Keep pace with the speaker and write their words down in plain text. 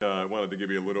wanted to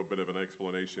give you a little bit of an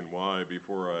explanation why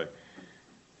before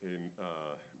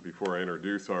I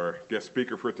introduce our guest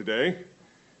speaker for today.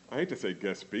 I hate to say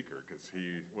guest speaker because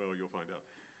you'll find out.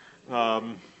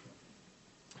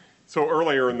 So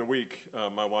earlier in the week,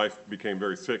 my wife became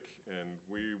very sick, and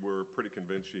we were pretty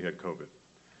convinced she had COVID.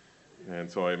 And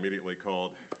so I immediately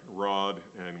called Rod,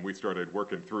 and we started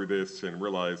working through this and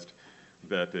realized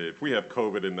that if we have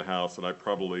COVID in the house, then I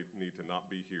probably need to not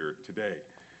be here today.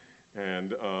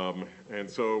 And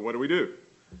so what do?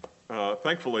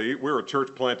 Thankfully, we're a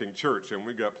church planting church, and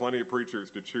we've got plenty of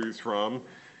preachers to choose from.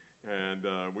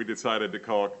 And we decided to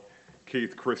call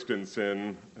Keith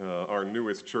Christensen, our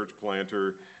newest church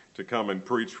planter, to come and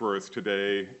preach for us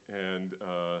today. And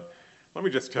let me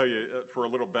just tell you for a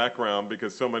little background,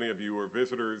 because so many of you are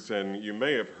visitors, and you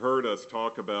may have heard us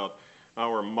talk about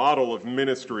our model of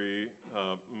ministry,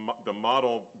 the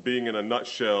model being in a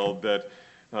nutshell that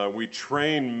we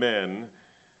train men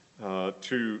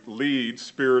to lead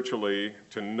spiritually,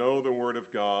 to know the Word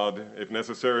of God. If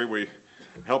necessary, we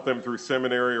help them through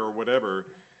seminary or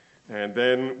whatever, and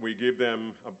then we give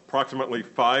them approximately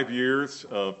 5 years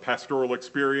of pastoral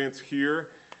experience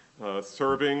here,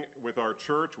 serving with our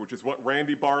church, which is what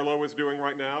Randy Barlow is doing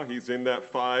right now. He's in that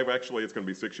 5. Actually, it's going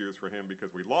to be 6 years for him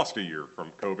because we lost a year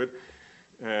from COVID.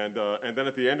 And then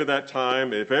at the end of that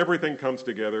time, if everything comes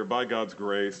together by God's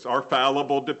grace, our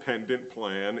fallible, dependent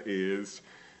plan is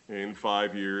in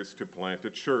 5 years to plant a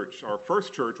church. Our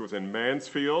first church was in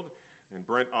Mansfield, and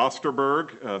Brent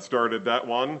Osterberg started that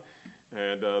one.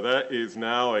 And that is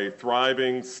now a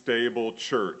thriving, stable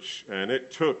church. And it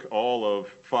took all of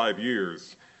 5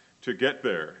 years to get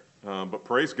there. But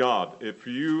praise God, if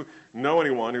you know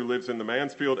anyone who lives in the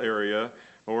Mansfield area,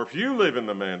 or if you live in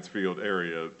the Mansfield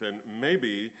area, then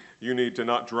maybe you need to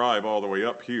not drive all the way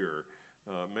up here.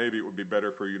 Maybe it would be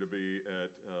better for you to be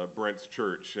at Brent's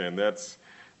church. And that's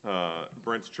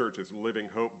Brent's church is Living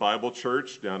Hope Bible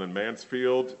Church down in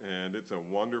Mansfield. And it's a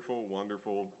wonderful,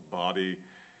 wonderful body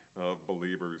of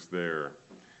believers there.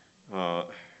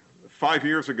 5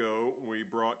 years ago, we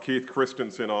brought Keith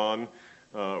Christensen on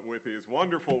with his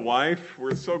wonderful wife.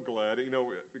 We're so glad. You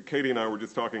know, Katie and I were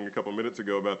just talking a couple minutes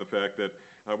ago about the fact that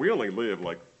we only live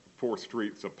like 4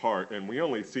 streets apart, and we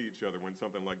only see each other when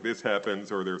something like this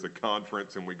happens, or there's a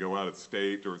conference and we go out of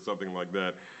state or something like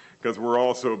that, because we're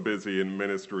all so busy in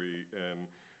ministry. And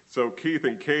so Keith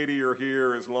and Katie are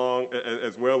here as well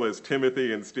as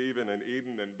Timothy and Stephen and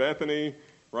Eden and Bethany,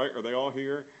 right? Are they all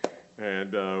here?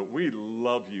 And we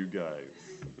love you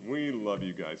guys. We love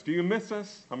you guys. Do you miss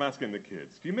us? I'm asking the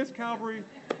kids. Do you miss Calvary?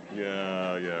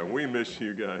 Yeah, we miss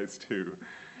you guys too.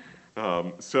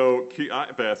 So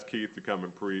I've asked Keith to come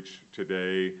and preach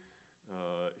today.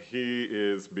 He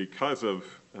is, because of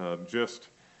just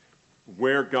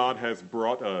where God has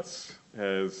brought us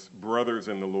as brothers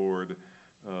in the Lord,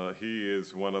 he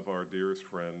is one of our dearest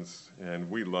friends, and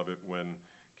we love it when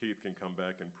Keith can come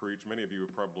back and preach. Many of you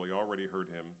have probably already heard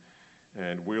him,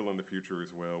 and will in the future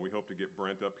as well. We hope to get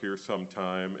Brent up here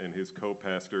sometime, and his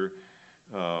co-pastor,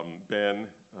 Ben,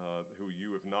 who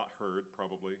you have not heard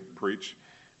probably preach,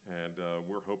 and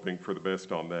we're hoping for the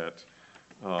best on that.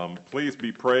 Please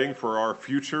be praying for our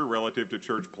future relative to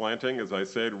church planting. As I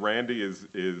said, Randy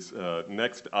is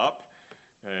next up,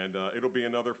 and it'll be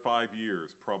another 5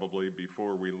 years probably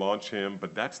before we launch him,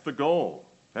 but that's the goal.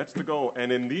 That's the goal.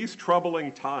 And in these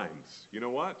troubling times, you know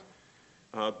what?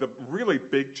 The really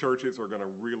big churches are going to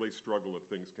really struggle if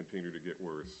things continue to get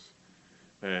worse.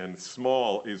 And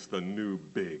small is the new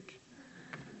big.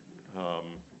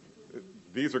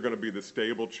 These are going to be the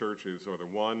stable churches, or the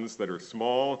ones that are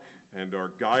small and are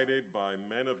guided by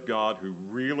men of God who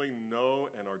really know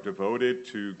and are devoted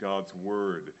to God's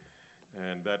Word.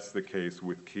 And that's the case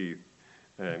with Keith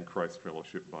and Christ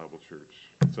Fellowship Bible Church.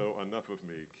 So enough of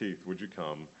me. Keith, would you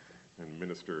come and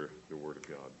minister the Word of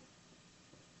God?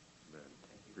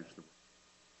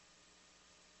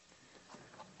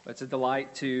 It's a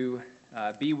delight to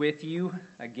be with you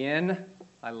again.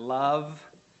 I love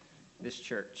this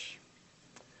church.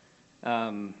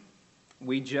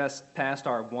 We just passed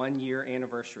our 1-year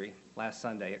anniversary last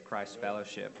Sunday at Christ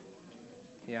Fellowship.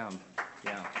 Yeah.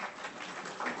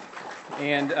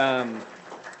 And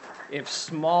if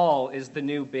small is the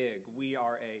new big, we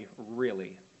are a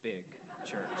really big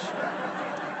church.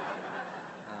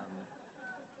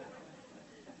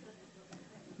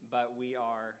 But we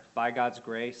are, by God's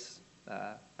grace,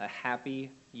 a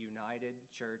happy, united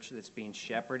church that's being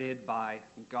shepherded by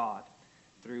God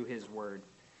through His Word.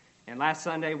 And last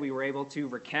Sunday, we were able to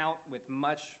recount with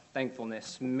much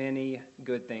thankfulness many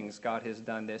good things God has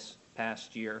done this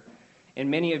past year. And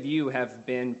many of you have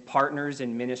been partners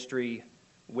in ministry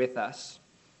with us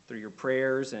through your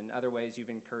prayers and other ways you've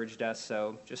encouraged us.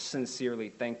 So just sincerely,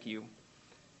 thank you.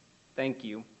 Thank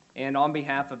you. And on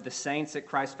behalf of the saints at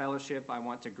Christ Fellowship, I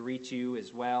want to greet you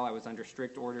as well. I was under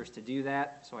strict orders to do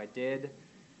that, so I did.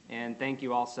 And thank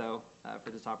you also for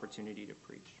this opportunity to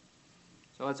preach.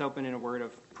 So let's open in a word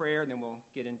of prayer, and then we'll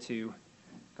get into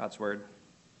God's word.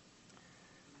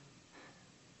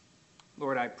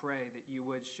 Lord, I pray that you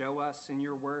would show us in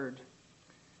your word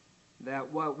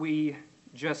that what we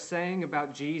just sang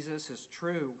about Jesus is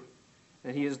true,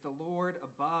 that he is the Lord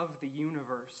above the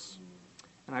universe.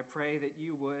 And I pray that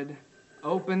you would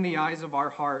open the eyes of our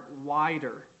heart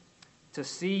wider to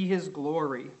see his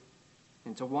glory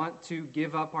and to want to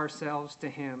give up ourselves to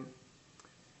him.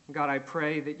 God, I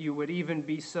pray that you would even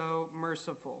be so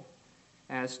merciful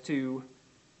as to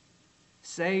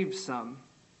save some.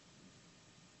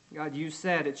 God, you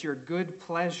said it's your good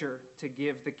pleasure to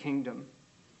give the kingdom.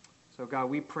 So God,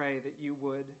 we pray that you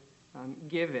would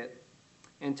give it.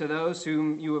 And to those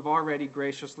whom you have already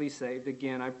graciously saved,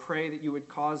 again, I pray that you would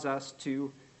cause us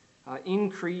to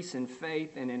increase in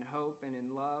faith and in hope and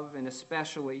in love, and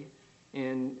especially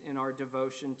in our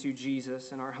devotion to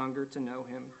Jesus and our hunger to know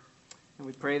him. And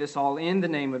we pray this all in the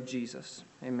name of Jesus.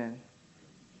 Amen.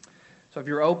 So if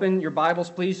you're open, your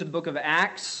Bibles, please, to the book of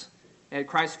Acts. At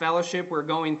Christ Fellowship, we're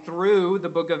going through the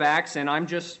book of Acts, and I'm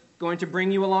just going to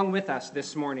bring you along with us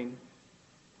this morning.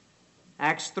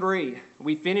 Acts 3.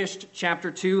 We finished chapter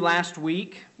 2 last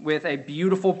week with a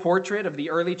beautiful portrait of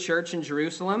the early church in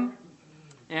Jerusalem.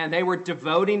 And they were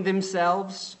devoting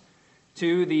themselves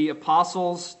to the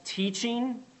apostles'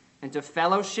 teaching and to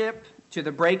fellowship, to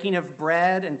the breaking of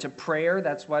bread and to prayer.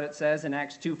 That's what it says in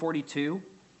Acts 2:42.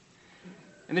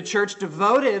 And the church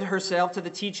devoted herself to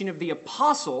the teaching of the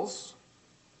apostles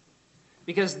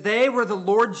because they were the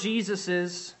Lord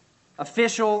Jesus'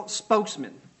 official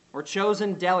spokesmen or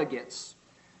chosen delegates.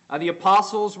 The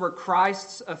apostles were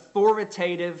Christ's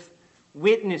authoritative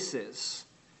witnesses.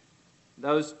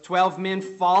 Those 12 men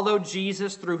followed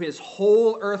Jesus through his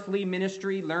whole earthly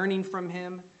ministry, learning from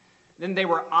him. Then they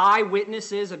were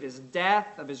eyewitnesses of his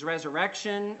death, of his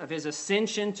resurrection, of his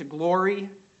ascension to glory.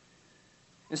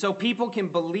 And so people can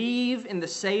believe in the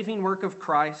saving work of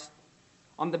Christ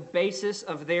on the basis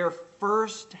of their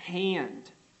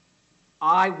first-hand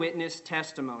eyewitness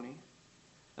testimony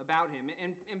about him.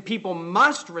 And people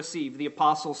must receive the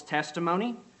apostles'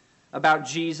 testimony about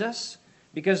Jesus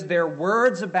because their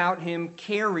words about him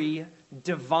carry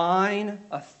divine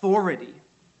authority.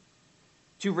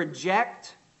 To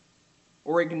reject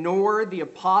or ignore the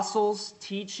apostles'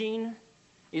 teaching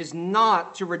is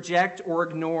not to reject or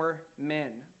ignore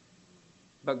men,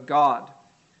 but God.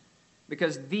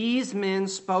 Because these men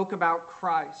spoke about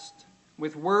Christ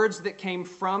with words that came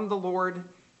from the Lord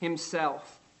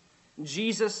himself.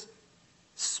 Jesus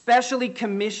specially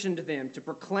commissioned them to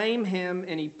proclaim him,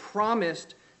 and he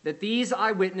promised that these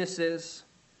eyewitnesses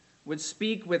would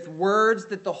speak with words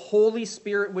that the Holy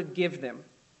Spirit would give them.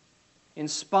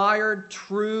 Inspired,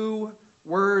 true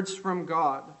words from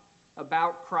God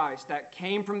about Christ that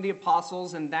came from the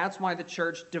apostles, and that's why the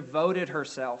church devoted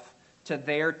herself to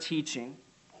their teaching.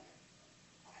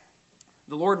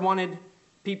 The Lord wanted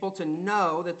people to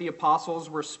know that the apostles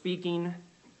were speaking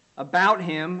about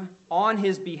him on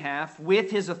his behalf with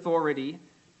his authority.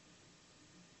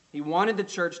 He wanted the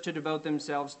church to devote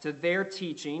themselves to their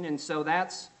teaching, and so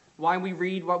that's why we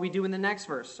read what we do in the next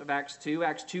verse of Acts 2,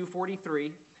 Acts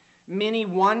 2:43. Many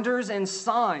wonders and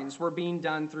signs were being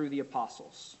done through the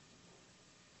apostles.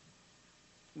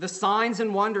 The signs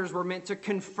and wonders were meant to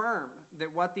confirm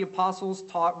that what the apostles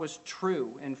taught was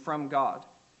true and from God.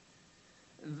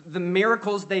 The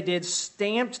miracles they did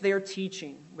stamped their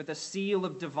teaching with a seal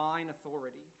of divine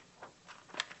authority.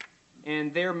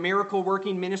 And their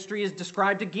miracle-working ministry is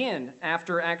described again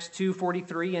after Acts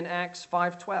 2:43 and Acts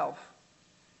 5:12.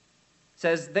 It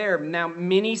says there, now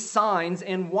many signs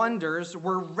and wonders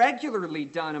were regularly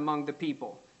done among the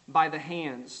people by the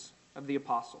hands of the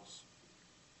apostles.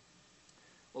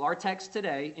 Well, our text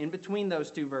today, in between those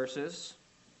two verses,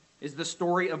 is the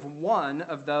story of one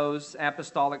of those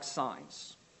apostolic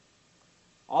signs.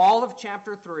 All of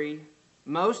chapter 3,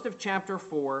 most of chapter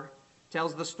 4,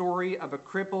 tells the story of a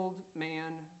crippled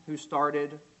man who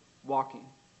started walking.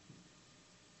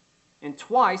 And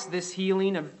twice this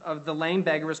healing of the lame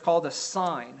beggar is called a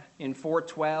sign in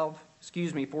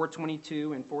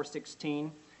 422 and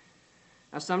 416.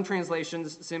 Now, some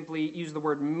translations simply use the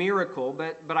word miracle,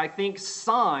 but I think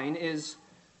sign is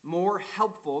more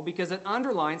helpful because it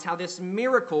underlines how this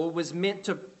miracle was meant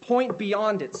to point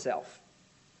beyond itself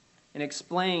and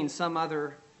explain some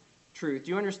other truth.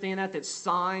 Do you understand that? That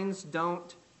signs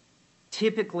don't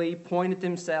typically point at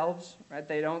themselves, right?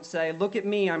 They don't say, "Look at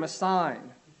me, I'm a sign."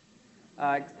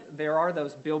 There are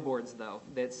those billboards, though,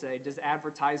 that say, "Does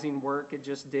advertising work? It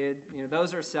just did."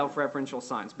 Those are self-referential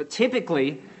signs. But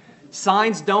typically,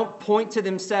 signs don't point to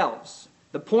themselves.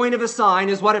 The point of a sign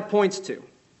is what it points to,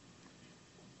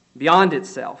 beyond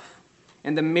itself.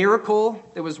 And the miracle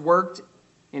that was worked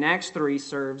in Acts 3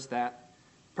 serves that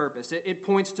purpose. It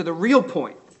points to the real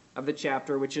point of the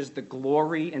chapter, which is the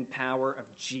glory and power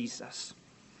of Jesus.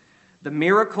 The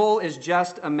miracle is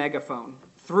just a megaphone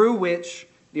through which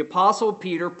the Apostle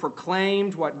Peter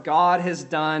proclaimed what God has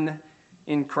done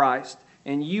in Christ.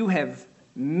 And you have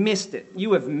missed it.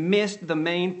 You have missed the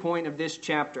main point of this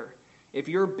chapter. If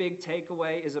your big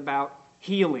takeaway is about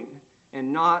healing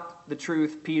and not the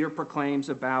truth Peter proclaims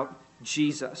about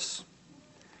Jesus.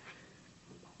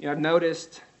 I've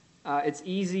noticed it's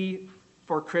easy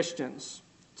for Christians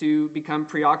to become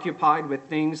preoccupied with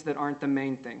things that aren't the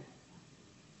main thing.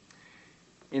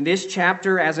 In this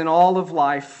chapter, as in all of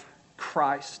life,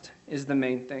 Christ is the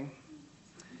main thing.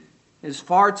 It's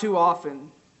far too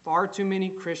often, far too many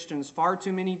Christians, far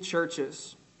too many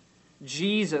churches,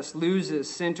 Jesus loses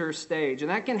center stage.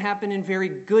 And that can happen in very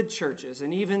good churches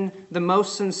and even the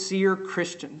most sincere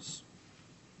Christians.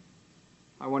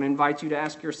 I want to invite you to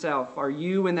ask yourself, are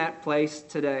you in that place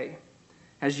today?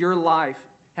 Has your life,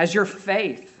 has your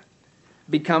faith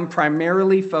become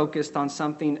primarily focused on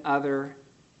something other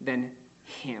than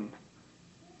Him?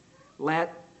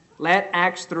 Let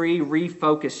Acts 3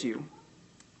 refocus you.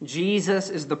 Jesus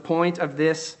is the point of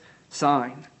this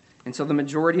sign. And so the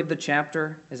majority of the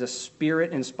chapter is a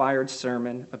Spirit-inspired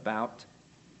sermon about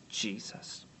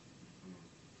Jesus.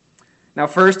 Now,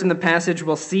 first in the passage,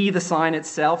 we'll see the sign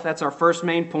itself. That's our first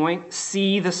main point.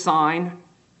 See the sign.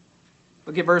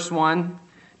 Look at verse 1.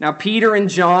 Now, Peter and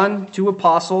John, two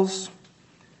apostles,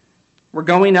 were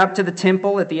going up to the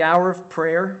temple at the hour of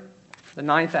prayer, the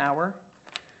 9th hour.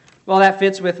 Well, that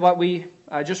fits with what we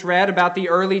just read about the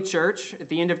early church. At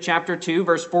the end of chapter 2,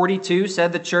 verse 42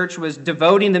 said the church was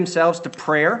devoting themselves to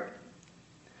prayer.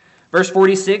 Verse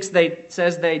 46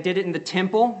 says they did it in the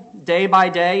temple, day by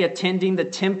day, attending the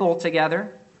temple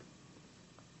together.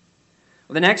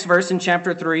 Well, the next verse in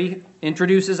chapter 3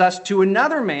 introduces us to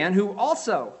another man who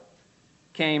also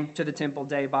came to the temple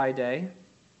day by day.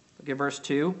 Look at verse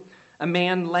 2. A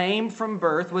man lame from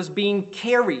birth was being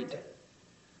carried,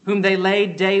 whom they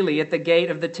laid daily at the gate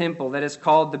of the temple that is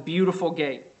called the Beautiful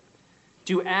Gate,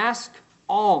 to ask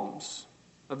alms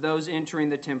of those entering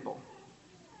the temple.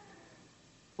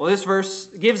 Well, this verse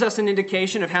gives us an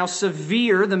indication of how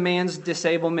severe the man's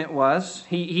disablement was.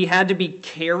 He had to be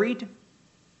carried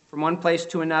from one place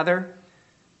to another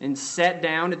and set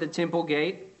down at the temple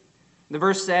gate. The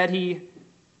verse said he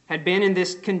had been in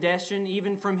this condition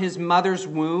even from his mother's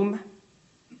womb.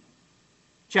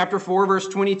 Chapter 4, verse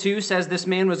 22 says this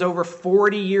man was over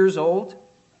 40 years old.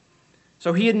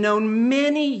 So he had known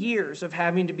many years of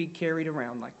having to be carried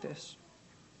around like this.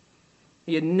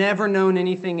 He had never known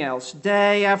anything else.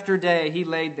 Day after day he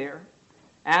laid there,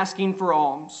 asking for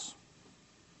alms,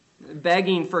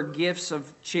 begging for gifts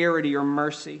of charity or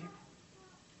mercy.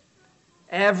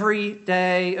 Every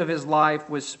day of his life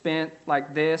was spent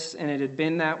like this, and it had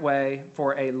been that way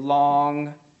for a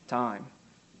long time.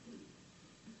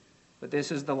 But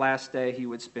this is the last day he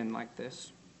would spend like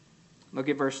this. Look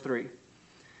at verse 3.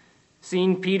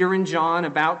 Seeing Peter and John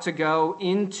about to go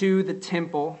into the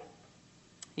temple,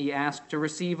 he asked to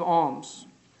receive alms.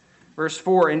 Verse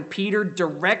 4, and Peter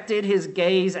directed his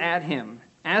gaze at him,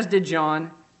 as did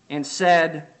John, and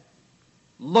said,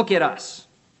 "Look at us."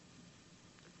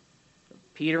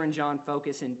 Peter and John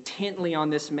focus intently on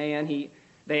this man.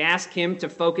 They ask him to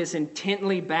focus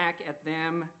intently back at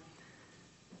them.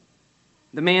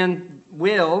 The man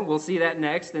we'll see that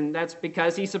next, and that's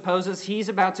because he supposes he's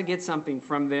about to get something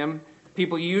from them.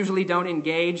 People usually don't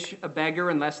engage a beggar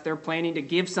unless they're planning to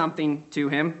give something to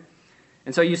him.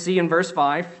 And so you see in verse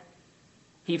 5,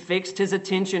 he fixed his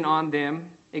attention on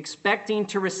them, expecting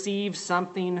to receive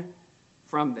something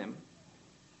from them.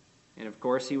 And of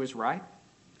course, he was right.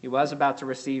 He was about to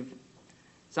receive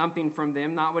something from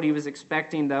them, not what he was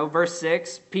expecting, though. Verse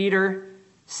 6, Peter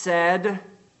said,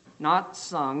 not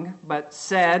sung, but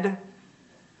said,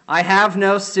 "I have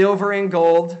no silver and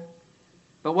gold,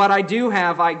 but what I do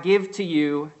have I give to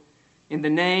you in the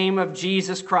name of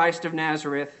Jesus Christ of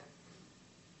Nazareth.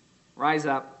 Rise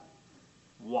up,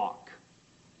 walk."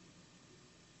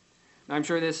 Now, I'm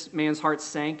sure this man's heart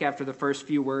sank after the first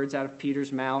few words out of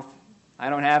Peter's mouth. "I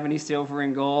don't have any silver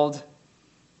and gold."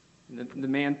 The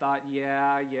man thought,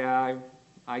 yeah,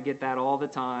 I get that all the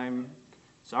time.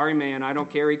 Sorry, man, I don't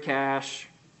carry cash.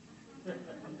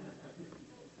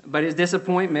 But his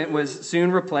disappointment was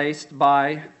soon replaced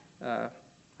by,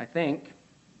 I think,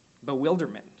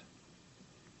 bewilderment.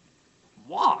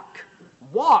 Walk.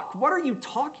 What are you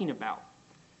talking about?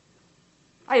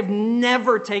 I have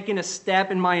never taken a step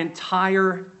in my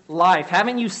entire life.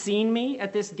 Haven't you seen me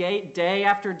at this gate day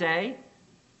after day?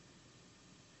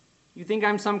 You think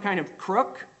I'm some kind of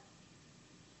crook?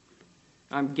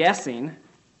 I'm guessing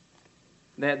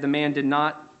that the man did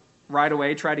not right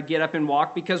away try to get up and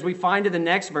walk, because we find in the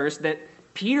next verse that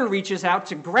Peter reaches out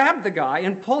to grab the guy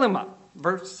and pull him up.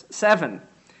 Verse 7.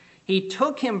 He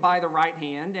took him by the right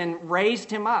hand and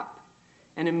raised him up,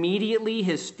 and immediately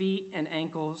his feet and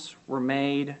ankles were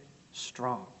made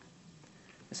strong.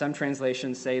 Some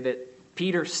translations say that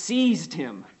Peter seized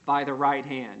him by the right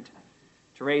hand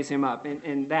to raise him up.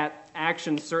 And that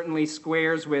action certainly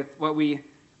squares with what we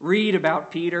read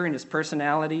about Peter and his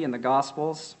personality in the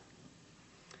Gospels.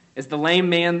 As the lame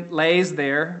man lays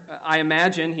there, I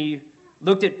imagine he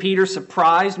looked at Peter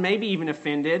surprised, maybe even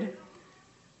offended.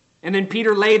 And then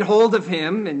Peter laid hold of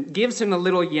him and gives him a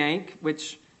little yank,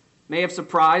 which may have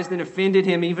surprised and offended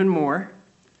him even more.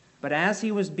 But as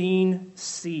he was being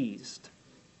seized,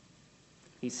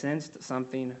 he sensed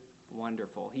something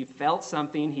wonderful. He felt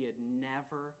something he had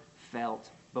never felt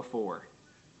before.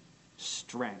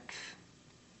 Strength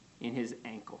in his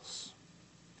ankles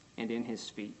and in his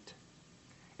feet.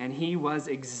 And he was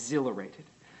exhilarated.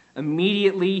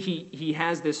 Immediately, he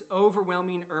has this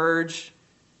overwhelming urge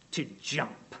to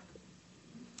jump.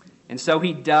 And so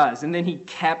he does, and then he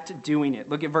kept doing it.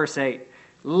 Look at verse 8.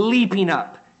 Leaping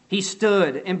up, he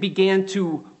stood and began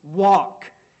to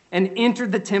walk and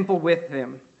entered the temple with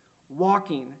them,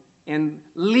 walking and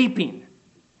leaping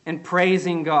and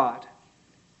praising God.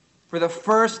 For the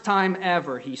first time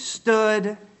ever, he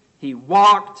stood, he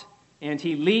walked, and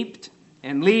he leaped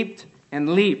and leaped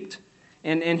and leaped.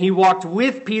 And he walked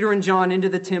with Peter and John into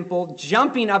the temple,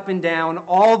 jumping up and down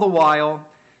all the while.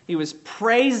 He was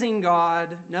praising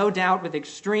God, no doubt with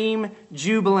extreme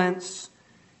jubilance.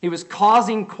 He was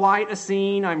causing quite a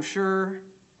scene, I'm sure.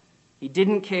 He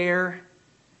didn't care.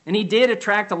 And he did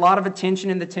attract a lot of attention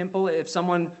in the temple. If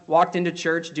someone walked into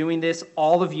church doing this,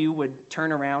 all of you would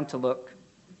turn around to look.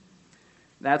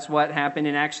 That's what happened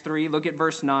in Acts 3. Look at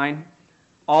verse 9.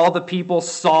 All the people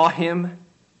saw him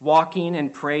walking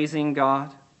and praising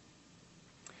God.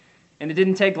 And it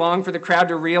didn't take long for the crowd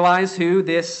to realize who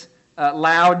this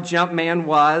loud jump man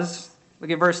was.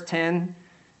 Look at verse 10.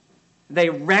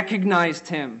 They recognized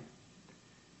him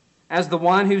as the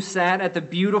one who sat at the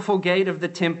beautiful gate of the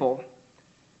temple,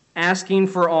 asking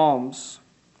for alms.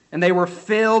 And they were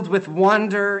filled with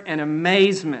wonder and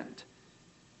amazement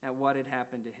at what had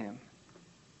happened to him.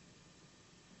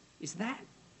 That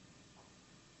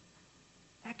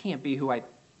can't be who I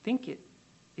think it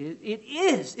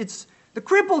is. It's the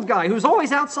crippled guy who's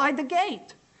always outside the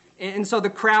gate. And so the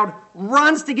crowd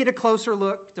runs to get a closer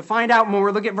look, to find out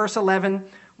more. Look at verse 11.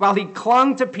 While he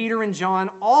clung to Peter and John,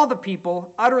 all the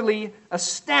people, utterly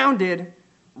astounded,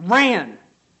 ran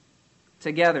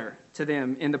together to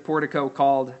them in the portico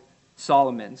called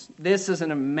Solomon's. This is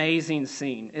an amazing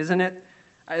scene, isn't it?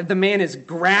 The man is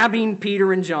grabbing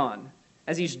Peter and John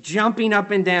as he's jumping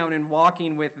up and down and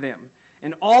walking with them.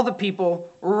 And all the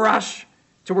people rush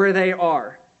to where they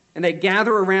are. And they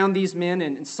gather around these men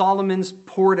in Solomon's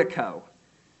portico.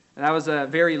 And that was a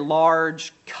very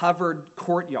large, covered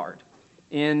courtyard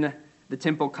in the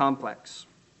temple complex.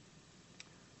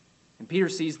 And Peter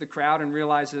sees the crowd and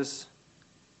realizes,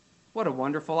 what a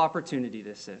wonderful opportunity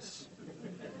this is.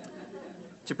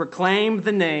 To proclaim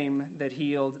the name that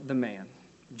healed the man,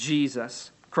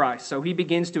 Jesus Christ. So he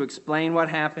begins to explain what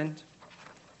happened.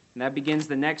 And that begins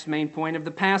the next main point of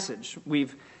the passage.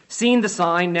 We've seen the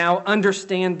sign, now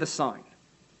understand the sign.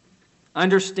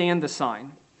 Understand the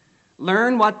sign.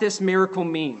 Learn what this miracle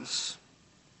means.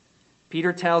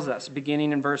 Peter tells us,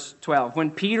 beginning in verse 12,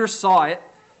 when Peter saw it,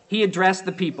 he addressed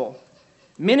the people.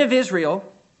 Men of Israel,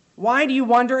 why do you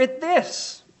wonder at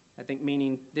this? I think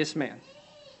meaning this man.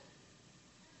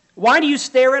 Why do you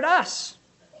stare at us,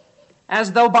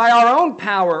 as though by our own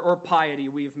power or piety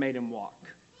we've made him walk?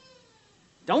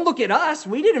 Don't look at us.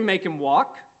 We didn't make him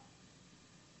walk.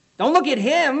 Don't look at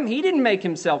him. He didn't make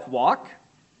himself walk.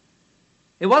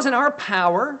 It wasn't our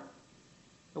power.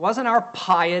 It wasn't our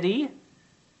piety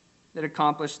that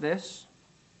accomplished this.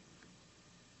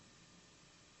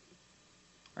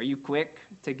 Are you quick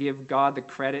to give God the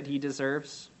credit he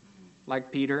deserves,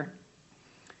 like Peter?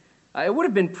 It would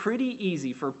have been pretty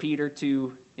easy for Peter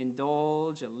to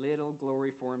indulge a little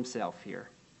glory for himself here.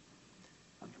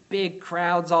 Big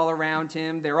crowds all around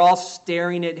him. They're all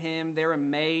staring at him. They're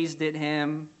amazed at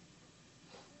him.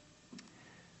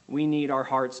 we need our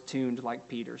hearts tuned like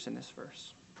Peter's in this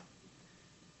verse.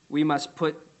 We must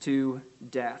put to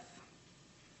death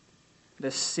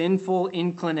the sinful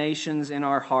inclinations in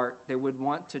our heart that would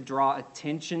want to draw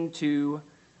attention to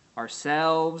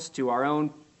ourselves, to our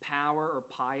own power or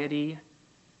piety,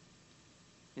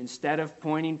 instead of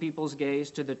pointing people's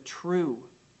gaze to the true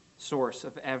source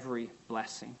of every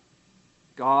blessing,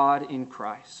 God in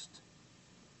Christ.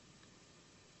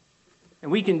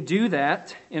 And we can do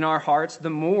that in our hearts the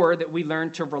more that we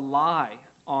learn to rely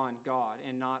on God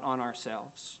and not on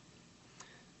ourselves.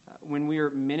 When we are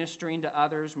ministering to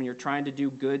others, when you're trying to do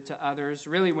good to others,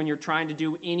 really when you're trying to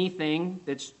do anything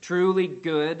that's truly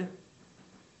good,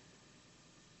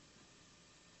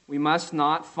 we must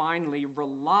not finally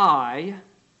rely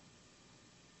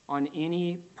on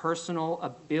any personal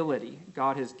ability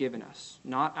God has given us,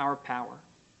 not our power.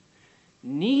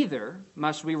 Neither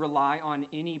must we rely on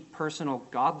any personal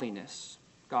godliness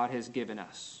God has given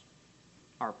us,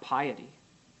 our piety.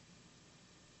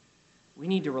 We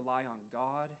need to rely on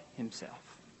God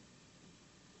himself.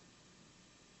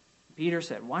 Peter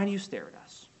said, "Why do you stare at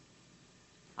us?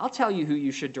 I'll tell you who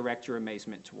you should direct your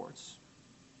amazement towards."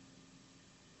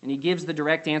 And he gives the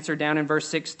direct answer down in verse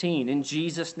 16, in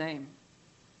Jesus' name.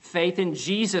 Faith in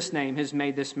Jesus' name has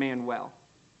made this man well.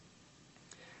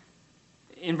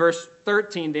 In verse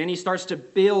 13, then, he starts to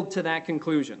build to that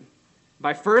conclusion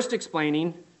by first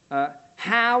explaining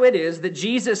how it is that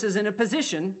Jesus is in a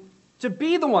position to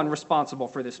be the one responsible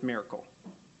for this miracle.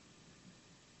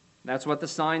 That's what the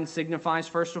sign signifies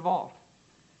first of all.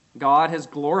 God has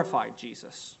glorified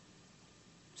Jesus.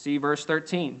 See verse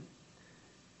 13.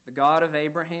 The God of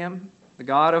Abraham, the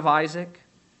God of Isaac,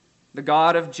 the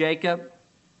God of Jacob,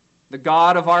 the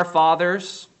God of our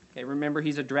fathers. Okay, remember,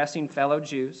 he's addressing fellow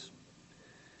Jews.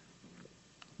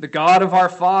 The God of our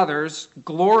fathers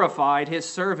glorified his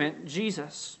servant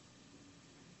Jesus.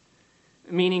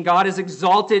 Meaning God has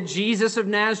exalted Jesus of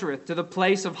Nazareth to the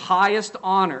place of highest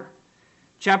honor.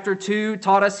 Chapter 2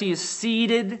 taught us he has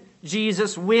seated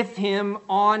Jesus with him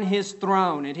on his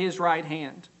throne at his right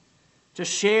hand to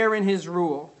share in his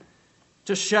rule,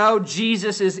 to show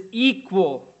Jesus is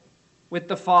equal with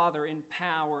the Father in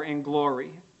power and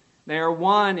glory. They are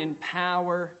one in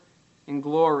power and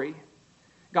glory.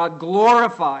 God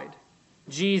glorified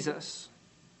Jesus,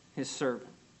 his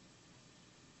servant.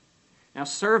 Now,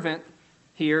 servant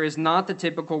here is not the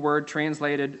typical word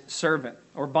translated servant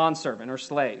or bondservant or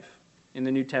slave in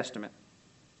the New Testament.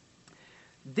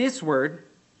 This word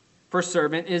for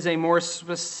servant is a more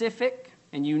specific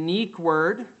and unique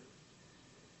word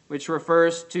which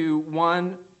refers to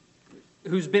one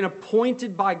who's been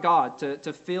appointed by God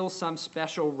to fill some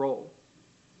special role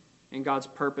in God's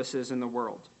purposes in the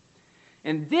world.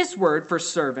 And this word for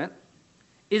servant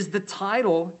is the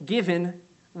title given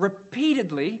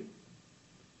repeatedly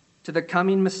to the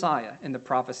coming Messiah in the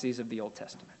prophecies of the Old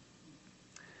Testament,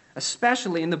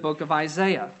 especially in the book of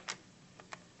Isaiah.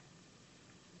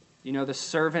 You know the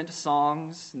servant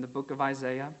songs in the book of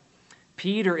Isaiah?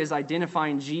 Peter is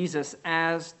identifying Jesus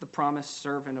as the promised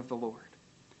servant of the Lord,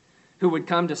 who would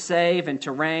come to save and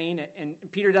to reign.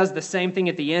 And Peter does the same thing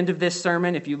at the end of this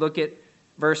sermon. If you look at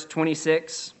verse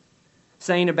 26,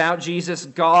 saying about Jesus,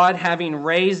 God having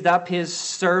raised up his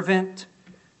servant,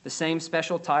 the same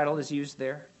special title is used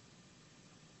there.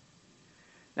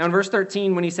 Now in verse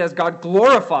 13, when he says God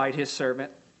glorified his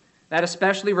servant, that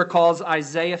especially recalls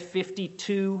Isaiah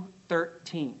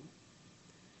 52:13,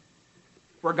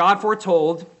 where God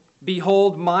foretold,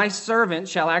 "Behold, my servant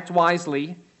shall act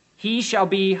wisely. He shall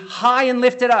be high and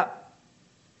lifted up,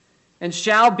 and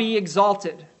shall be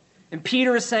exalted." And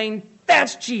Peter is saying,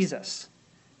 that's Jesus.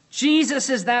 Jesus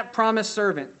is that promised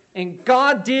servant. And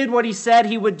God did what he said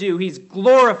he would do. He's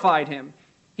glorified him.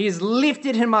 He's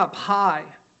lifted him up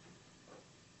high.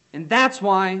 And that's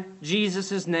why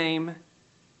Jesus' name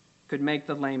could make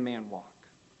the lame man walk.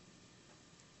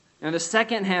 Now, the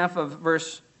second half of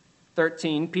verse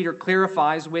 13, Peter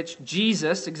clarifies which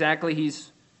Jesus exactly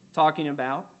he's talking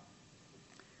about.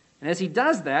 And as he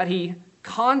does that, he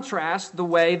contrasts the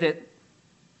way that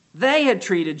they had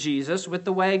treated Jesus with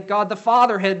the way God the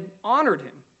Father had honored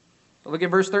him. So look at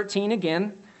verse 13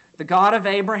 again. The God of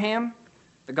Abraham,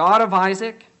 the God of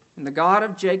Isaac, and the God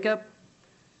of Jacob,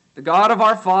 the God of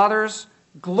our fathers,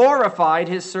 glorified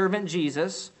his servant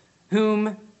Jesus,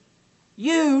 whom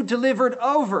you delivered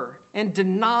over and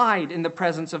denied in the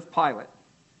presence of Pilate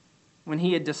when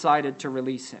he had decided to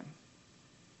release him.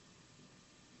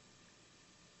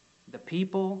 The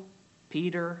people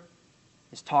Peter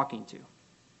is talking to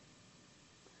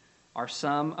are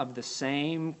some of the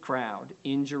same crowd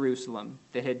in Jerusalem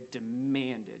that had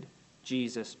demanded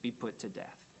Jesus be put to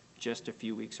death just a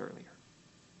few weeks earlier.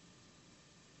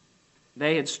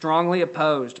 They had strongly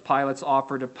opposed Pilate's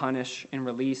offer to punish and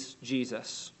release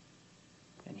Jesus.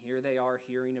 And here they are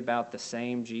hearing about the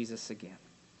same Jesus again.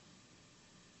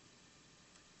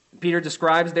 Peter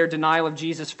describes their denial of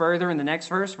Jesus further in the next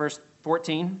verse, verse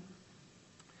 14.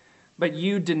 But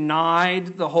you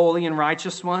denied the holy and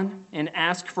righteous one and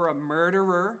asked for a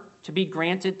murderer to be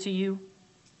granted to you.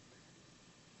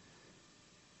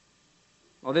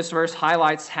 Well, this verse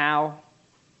highlights how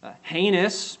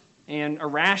heinous and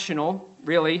irrational,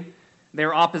 really,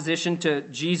 their opposition to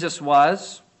Jesus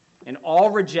was. And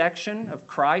all rejection of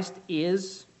Christ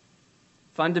is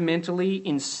fundamentally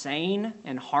insane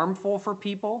and harmful for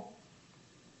people.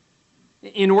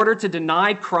 In order to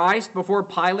deny Christ before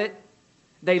Pilate,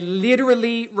 they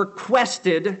literally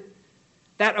requested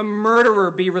that a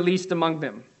murderer be released among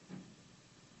them.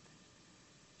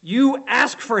 You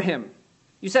asked for him.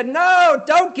 You said, no,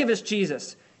 don't give us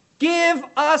Jesus. Give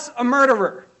us a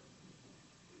murderer.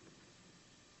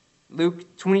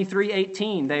 Luke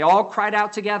 23:18, they all cried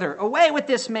out together, away with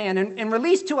this man and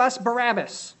release to us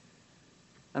Barabbas,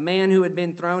 a man who had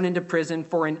been thrown into prison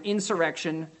for an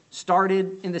insurrection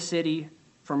started in the city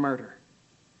for murder.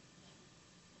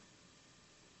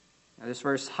 Now, this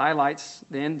verse highlights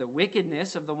then the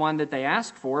wickedness of the one that they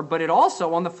asked for, but it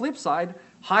also, on the flip side,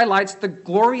 highlights the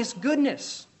glorious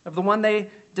goodness of the one they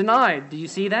denied. Do you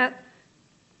see that?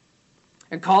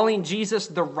 And calling Jesus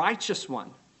the righteous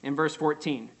one in verse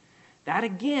 14. That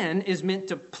again is meant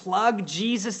to plug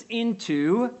Jesus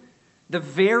into the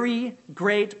very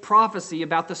great prophecy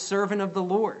about the servant of the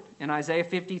Lord in Isaiah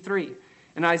 53.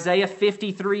 In Isaiah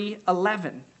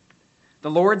 53:11,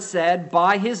 the Lord said,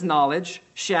 by his knowledge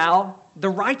shall the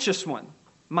righteous one,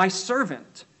 my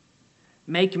servant,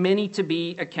 make many to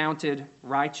be accounted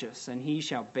righteous, and he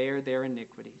shall bear their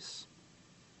iniquities.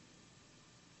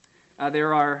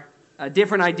 There are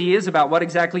different ideas about what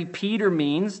exactly Peter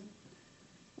means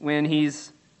when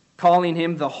he's calling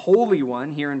him the Holy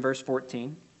One here in verse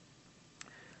 14.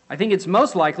 I think it's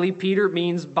most likely Peter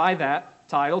means by that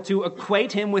title to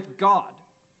equate him with God.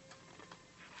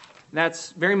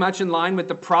 That's very much in line with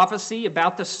the prophecy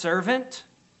about the servant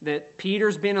that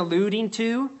Peter's been alluding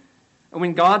to.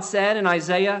 When God said in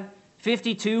Isaiah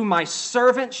 52, my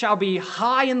servant shall be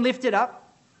high and lifted up,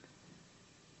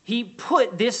 he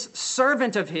put this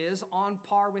servant of his on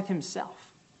par with himself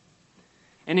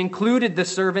and included the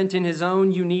servant in his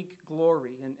own unique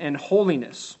glory and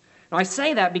holiness. Now, I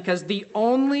say that because the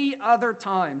only other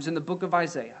times in the book of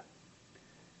Isaiah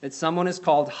that someone is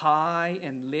called high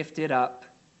and lifted up,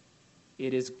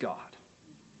 it is God.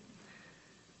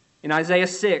 In Isaiah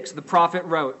 6, the prophet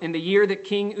wrote, in the year that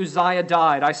King Uzziah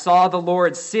died, I saw the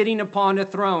Lord sitting upon a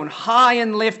throne, high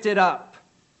and lifted up,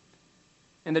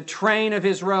 and the train of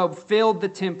his robe filled the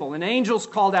temple, and angels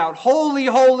called out, holy,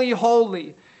 holy,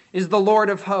 holy is the Lord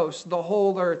of hosts. The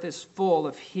whole earth is full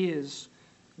of his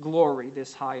glory,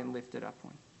 this high and lifted up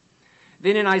one.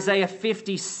 Then in Isaiah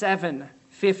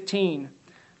 57:15,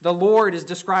 the Lord is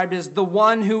described as the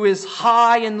one who is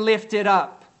high and lifted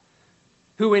up,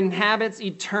 who inhabits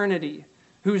eternity,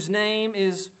 whose name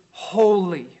is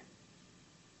holy.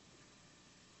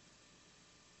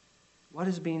 What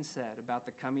is being said about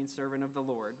the coming servant of the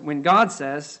Lord when God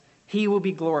says he will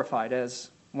be glorified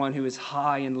as one who is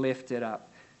high and lifted up?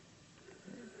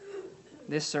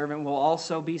 This servant will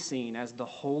also be seen as the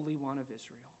Holy One of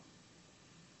Israel,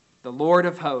 the Lord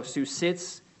of hosts, who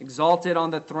sits exalted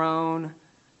on the throne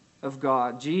of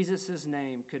God. Jesus'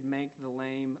 name could make the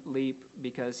lame leap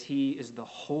because he is the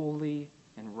holy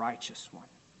and righteous one.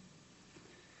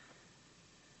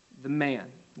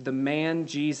 The man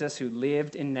Jesus who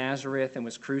lived in Nazareth and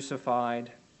was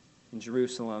crucified in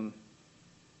Jerusalem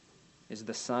is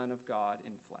the Son of God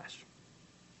in flesh.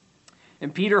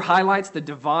 And Peter highlights the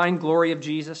divine glory of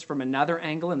Jesus from another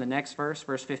angle in the next verse,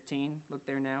 verse 15. Look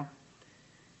there now.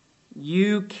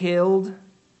 You killed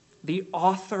the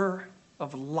author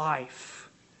of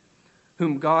life,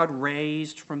 whom God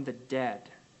raised from the dead.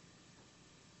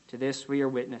 To this we are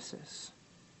witnesses.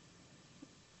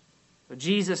 So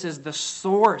Jesus is the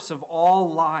source of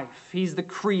all life. He's the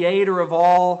creator of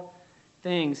all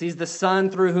things. He's the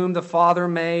Son through whom the Father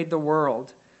made the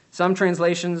world. Some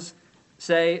translations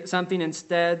say something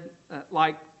instead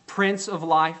like Prince of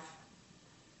Life,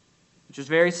 which is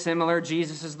very similar.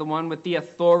 Jesus is the one with the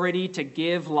authority to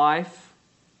give life.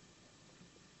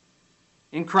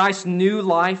 In Christ's new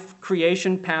life,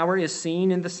 creation power is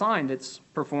seen in the sign that's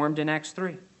performed in Acts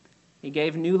 3. He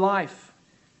gave new life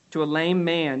to a lame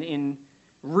man in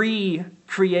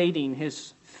recreating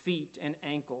his feet and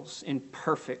ankles in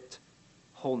perfect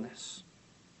wholeness.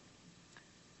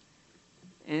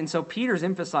 And so Peter's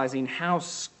emphasizing how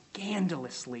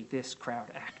scandalously this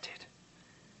crowd acted.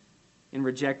 in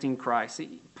rejecting Christ,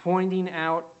 pointing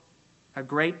out a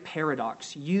great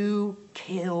paradox. You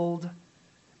killed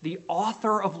the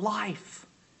author of life.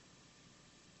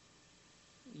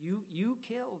 You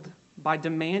killed by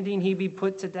demanding he be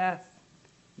put to death.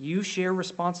 You share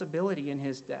responsibility in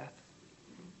his death.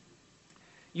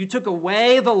 You took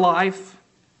away the life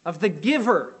of the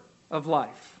giver of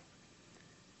life.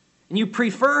 And you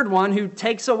preferred one who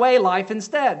takes away life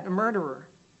instead, a murderer.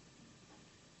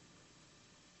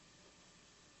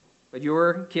 But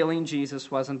your killing Jesus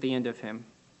wasn't the end of him.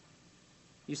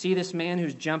 You see this man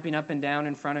who's jumping up and down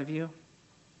in front of you?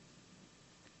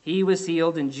 He was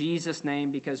healed in Jesus'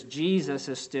 name because Jesus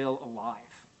is still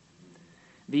alive.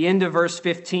 The end of verse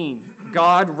 15,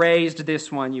 God raised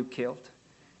this one you killed,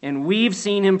 and we've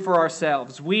seen him for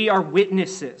ourselves. We are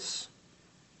witnesses.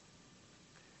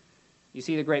 You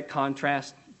see the great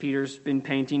contrast Peter's been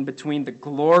painting between the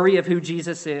glory of who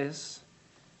Jesus is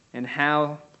and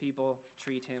how people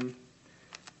treat him.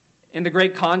 And the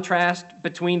great contrast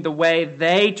between the way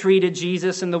they treated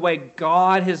Jesus and the way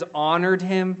God has honored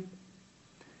him.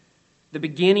 The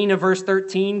beginning of verse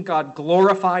 13, God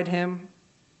glorified him.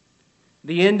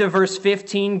 The end of verse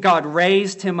 15, God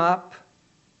raised him up.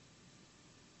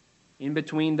 In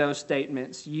between those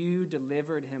statements, you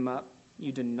delivered him up,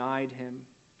 you denied him,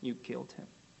 you killed him.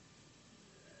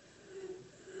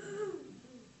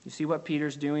 You see what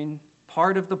Peter's doing?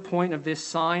 Part of the point of this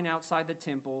sign outside the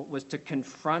temple was to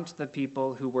confront the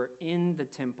people who were in the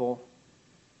temple,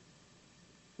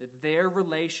 that their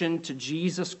relation to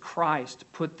Jesus Christ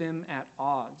put them at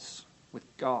odds with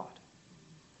God.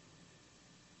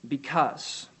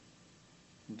 Because,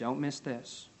 don't miss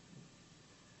this,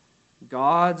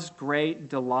 God's great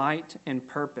delight and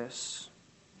purpose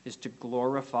is to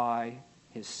glorify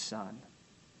his Son.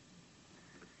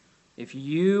 If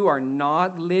you are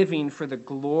not living for the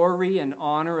glory and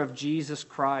honor of Jesus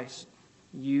Christ,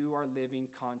 you are living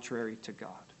contrary to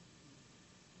God.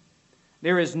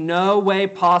 There is no way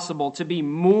possible to be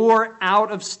more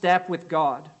out of step with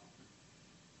God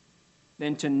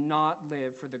than to not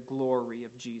live for the glory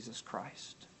of Jesus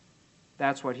Christ.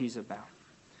 That's what he's about.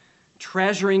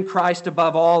 Treasuring Christ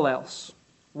above all else.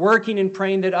 Working and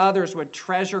praying that others would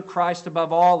treasure Christ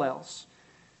above all else.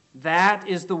 That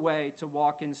is the way to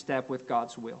walk in step with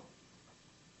God's will.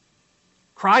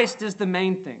 Christ is the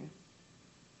main thing.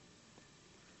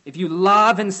 If you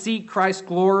love and seek Christ's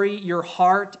glory, your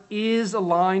heart is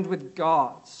aligned with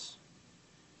God's.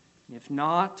 If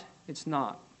not, it's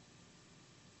not.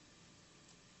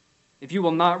 If you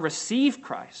will not receive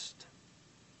Christ,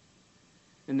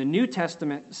 then the New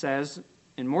Testament says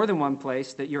in more than one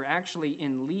place that you're actually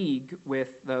in league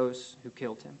with those who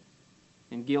killed him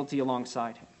and guilty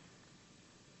alongside him.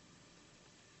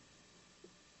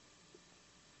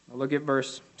 Now look at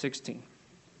verse 16.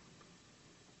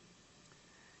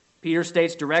 Peter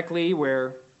states directly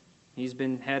where he's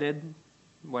been headed,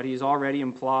 what he's already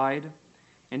implied.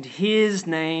 And his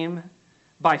name,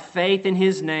 by faith in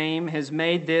his name, has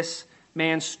made this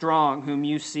man strong, whom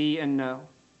you see and know.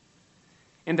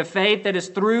 And the faith that is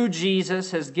through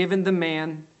Jesus has given the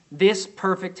man this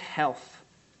perfect health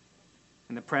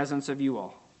in the presence of you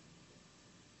all.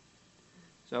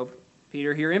 So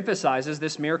Peter here emphasizes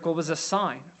this miracle was a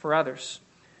sign for others.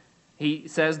 He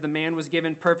says the man was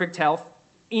given perfect health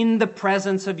in the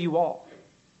presence of you all.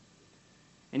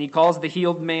 And he calls the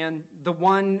healed man the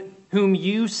one whom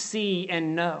you see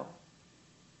and know.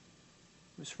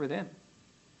 It was for them.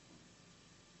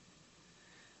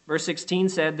 Verse 16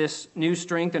 said this new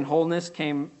strength and wholeness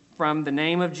came from the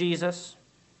name of Jesus,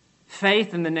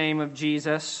 faith in the name of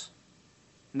Jesus,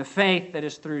 and the faith that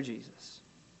is through Jesus.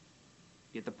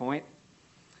 Get the point?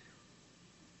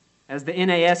 As the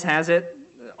NAS has it,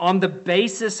 on the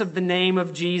basis of the name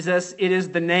of Jesus, it is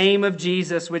the name of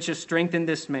Jesus which has strengthened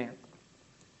this man.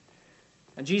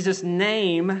 Now, Jesus'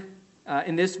 name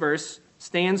in this verse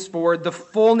stands for the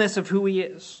fullness of who he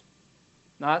is,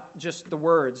 not just the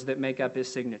words that make up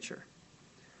his signature.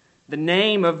 The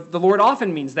name of the Lord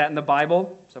often means that in the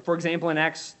Bible. So, for example, in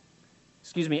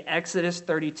Exodus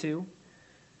 32,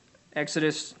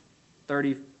 Exodus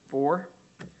 34,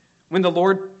 when the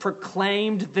Lord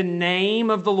proclaimed the name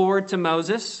of the Lord to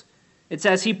Moses, it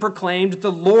says he proclaimed,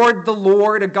 the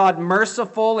Lord, a God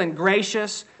merciful and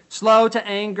gracious, slow to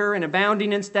anger and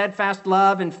abounding in steadfast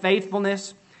love and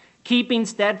faithfulness, keeping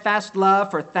steadfast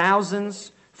love for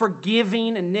thousands,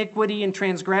 forgiving iniquity and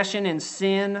transgression and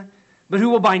sin, but who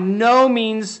will by no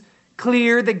means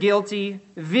clear the guilty,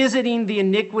 visiting the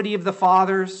iniquity of the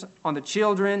fathers on the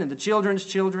children and the children's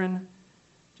children,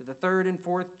 to the third and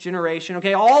fourth generation.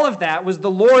 Okay, all of that was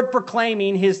the Lord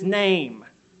proclaiming his name.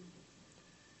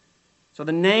 So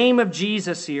the name of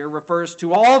Jesus here refers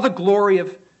to all the glory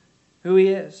of who he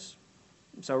is.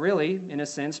 So really, in a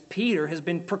sense, Peter has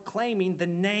been proclaiming the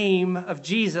name of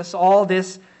Jesus all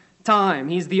this time.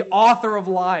 He's the author of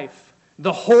life,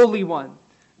 the Holy One,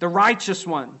 the Righteous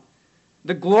One,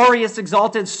 the glorious,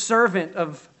 exalted servant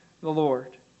of the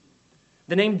Lord.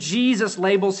 The name Jesus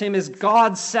labels him as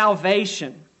God's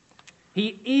salvation.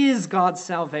 He is God's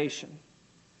salvation,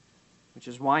 which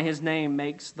is why his name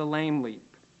makes the lame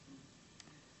leap.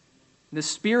 The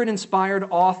Spirit-inspired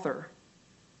author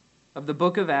of the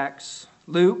book of Acts,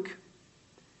 Luke,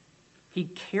 he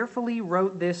carefully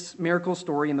wrote this miracle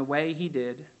story in the way he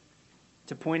did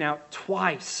to point out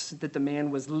twice that the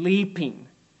man was leaping.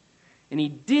 And he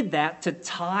did that to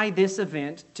tie this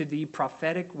event to the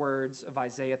prophetic words of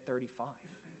Isaiah 35.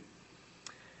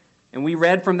 And we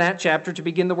read from that chapter to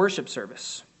begin the worship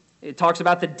service. It talks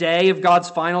about the day of God's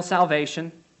final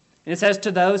salvation. And it says,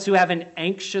 to those who have an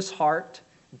anxious heart,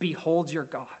 behold your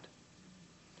God.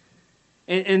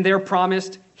 And they're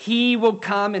promised, he will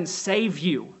come and save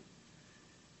you.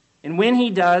 And when he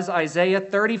does, Isaiah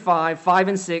 35, 5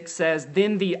 and 6 says,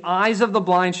 then the eyes of the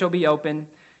blind shall be open,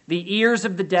 the ears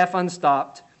of the deaf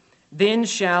unstopped. Then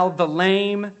shall the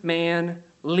lame man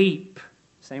leap,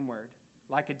 same word,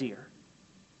 like a deer.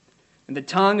 And the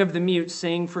tongue of the mute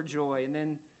sing for joy. And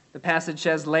then the passage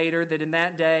says later that in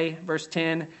that day, verse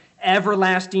 10,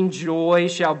 everlasting joy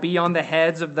shall be on the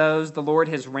heads of those the Lord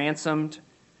has ransomed.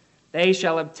 They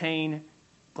shall obtain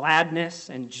gladness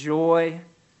and joy,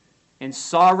 and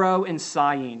sorrow and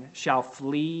sighing shall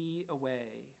flee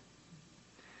away.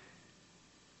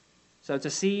 So to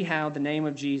see how the name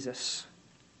of Jesus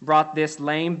brought this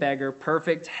lame beggar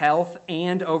perfect health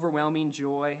and overwhelming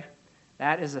joy,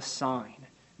 that is a sign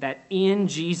that in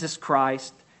Jesus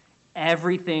Christ,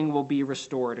 everything will be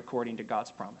restored according to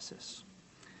God's promises.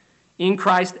 In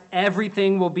Christ,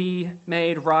 everything will be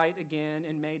made right again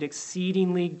and made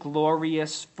exceedingly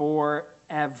glorious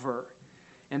forever.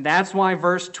 And that's why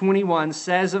verse 21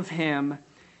 says of him,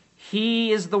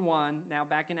 he is the one, now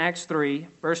back in Acts 3,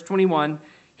 verse 21,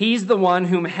 he's the one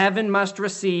whom heaven must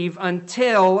receive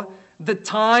until the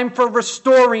time for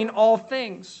restoring all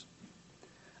things,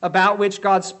 about which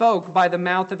God spoke by the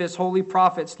mouth of his holy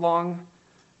prophets long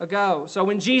ago. So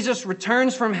when Jesus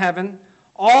returns from heaven,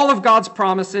 all of God's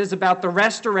promises about the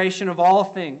restoration of all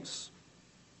things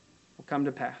will come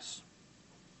to pass.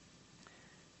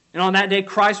 And on that day,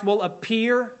 Christ will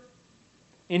appear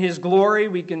in his glory.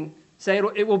 We can say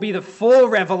it will be the full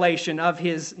revelation of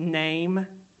his name.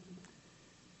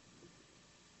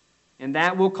 And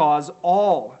that will cause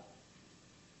all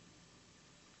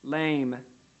lame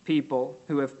people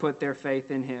who have put their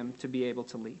faith in him to be able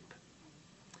to leap.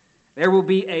 There will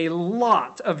be a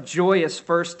lot of joyous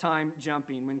first-time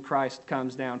jumping when Christ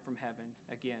comes down from heaven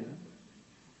again.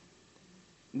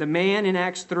 The man in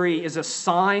Acts 3 is a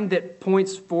sign that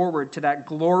points forward to that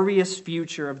glorious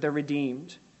future of the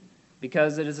redeemed,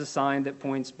 because it is a sign that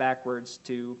points backwards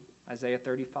to Isaiah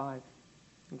 35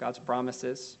 and God's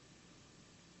promises.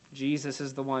 Jesus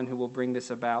is the one who will bring this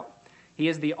about. He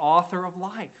is the author of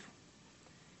life.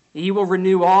 He will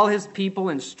renew all his people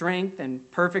in strength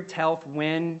and perfect health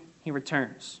when he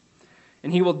returns.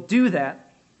 And he will do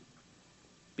that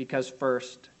because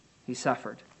first he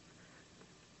suffered.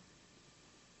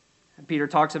 And Peter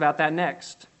talks about that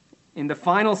next. In the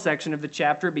final section of the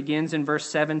chapter, it begins in verse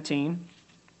 17.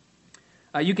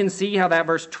 You can see how that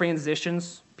verse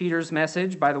transitions Peter's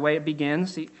message by the way it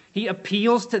begins. He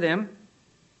appeals to them.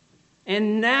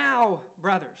 And now,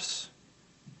 brothers,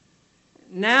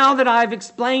 now that I've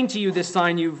explained to you this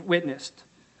sign you've witnessed,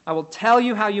 I will tell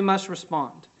you how you must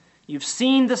respond. You've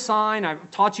seen the sign. I've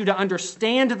taught you to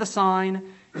understand the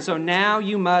sign. And so now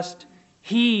you must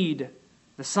heed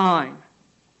the sign.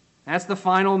 That's the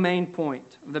final main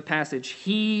point of the passage.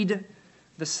 Heed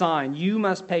the sign. You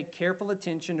must pay careful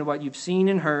attention to what you've seen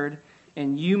and heard,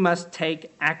 and you must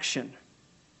take action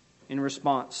in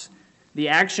response. The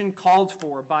action called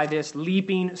for by this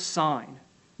leaping sign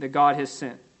that God has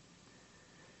sent.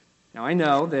 Now, I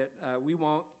know that we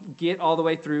won't get all the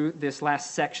way through this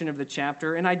last section of the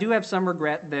chapter, and I do have some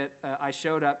regret that I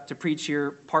showed up to preach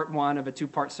here part one of a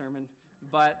two-part sermon,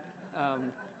 but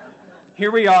here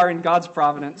we are in God's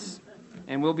providence,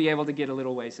 and we'll be able to get a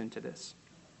little ways into this.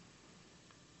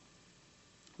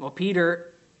 Well,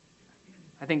 Peter,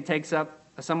 I think, takes up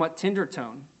a somewhat tender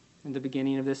tone in the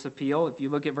beginning of this appeal. If you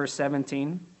look at verse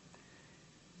 17,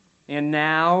 and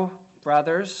now,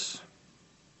 brothers,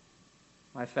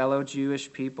 my fellow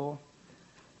Jewish people,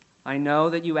 I know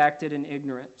that you acted in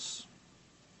ignorance,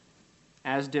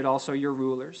 as did also your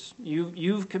rulers.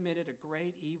 You've committed a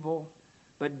great evil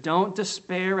But don't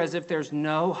despair as if there's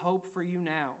no hope for you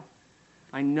now.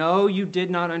 I know you did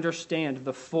not understand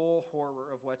the full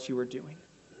horror of what you were doing.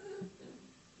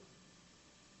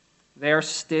 They are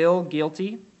still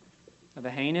guilty of a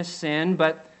heinous sin,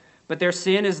 but their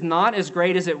sin is not as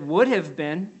great as it would have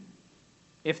been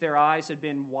if their eyes had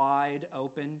been wide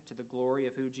open to the glory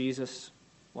of who Jesus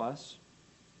was.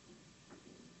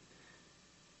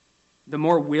 The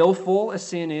more willful a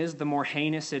sin is, the more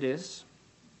heinous it is.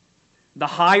 The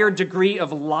higher degree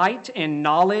of light and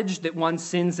knowledge that one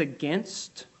sins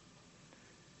against,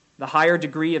 the higher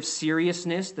degree of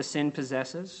seriousness the sin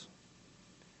possesses.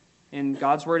 And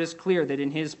God's word is clear that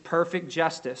in His perfect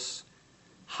justice,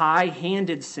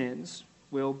 high-handed sins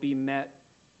will be met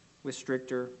with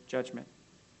stricter judgment.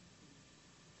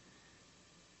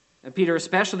 And Peter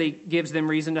especially gives them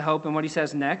reason to hope in what he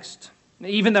says next.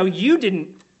 Even though you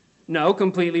didn't know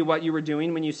completely what you were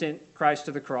doing when you sent Christ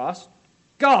to the cross,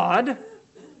 God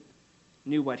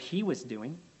knew what He was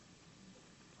doing.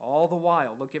 All the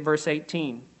while, look at verse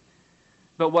 18.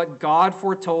 But what God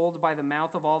foretold by the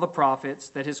mouth of all the prophets,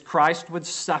 that His Christ would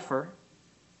suffer,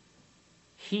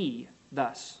 He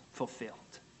thus fulfilled.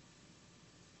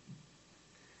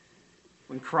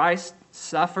 When Christ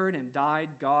suffered and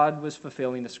died, God was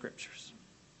fulfilling the Scriptures.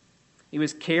 He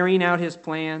was carrying out His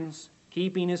plans,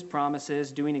 keeping His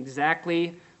promises, doing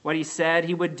exactly what He said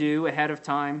He would do ahead of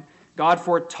time. God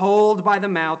foretold by the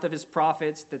mouth of His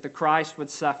prophets that the Christ would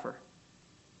suffer.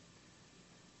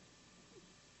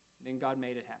 Then God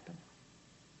made it happen.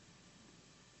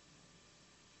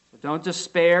 So don't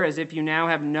despair as if you now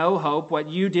have no hope. What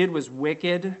you did was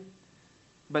wicked,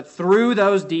 but through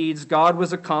those deeds, God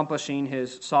was accomplishing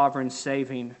His sovereign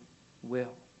saving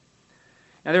will.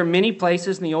 Now, there are many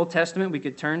places in the Old Testament we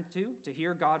could turn to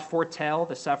hear God foretell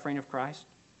the suffering of Christ.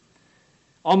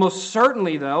 Almost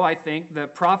certainly, though, I think the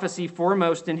prophecy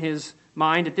foremost in his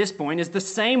mind at this point is the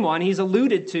same one he's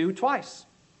alluded to twice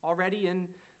already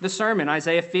in the sermon,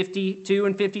 Isaiah 52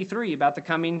 and 53, about the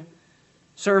coming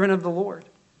servant of the Lord.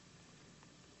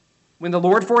 When the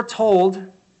Lord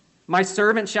foretold, "My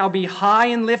servant shall be high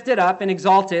and lifted up and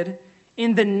exalted,"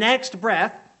 in the next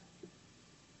breath,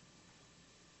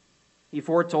 He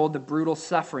foretold the brutal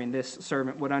suffering this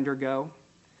servant would undergo.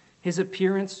 His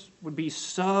appearance would be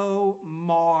so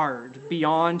marred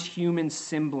beyond human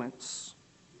semblance,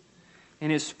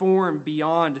 and His form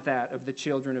beyond that of the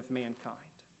children of mankind.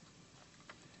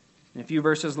 And a few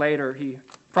verses later, He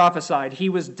prophesied He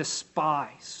was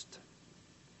despised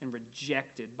and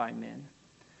rejected by men,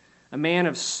 a man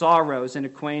of sorrows and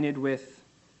acquainted with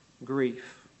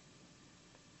grief.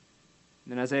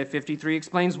 Then Isaiah 53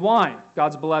 explains why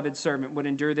God's beloved servant would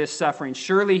endure this suffering.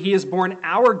 Surely He has borne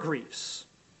our griefs.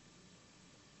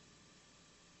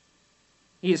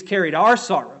 He has carried our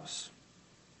sorrows.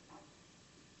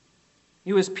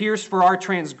 He was pierced for our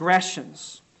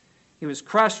transgressions. He was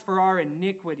crushed for our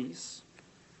iniquities.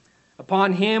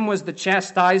 Upon Him was the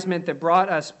chastisement that brought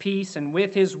us peace, and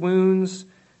with His wounds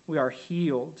we are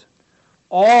healed.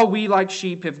 All we like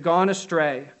sheep have gone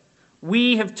astray.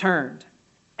 We have turned,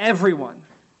 everyone,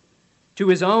 to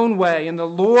his own way, and the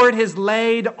Lord has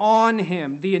laid on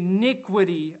Him the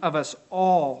iniquity of us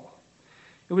all.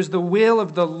 It was the will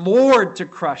of the Lord to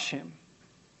crush Him.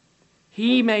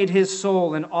 He made His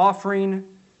soul an offering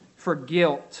for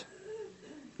guilt.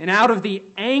 And out of the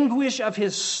anguish of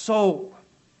His soul,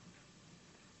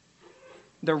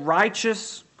 the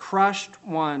righteous, crushed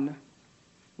one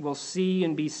will see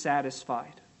and be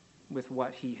satisfied with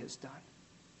what He has done.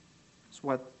 That's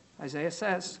what Isaiah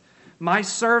says. My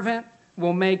servant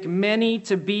will make many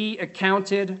to be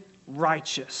accounted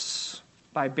righteous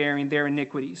by bearing their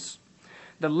iniquities.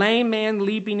 The lame man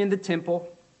leaping in the temple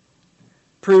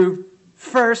proved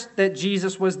first that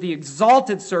Jesus was the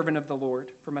exalted servant of the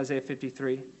Lord from Isaiah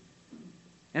 53.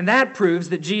 And that proves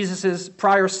that Jesus'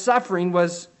 prior suffering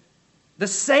was the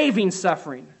saving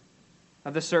suffering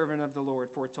of the servant of the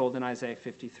Lord foretold in Isaiah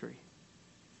 53.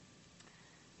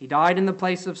 He died in the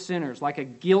place of sinners like a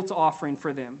guilt offering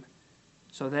for them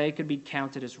so they could be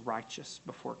counted as righteous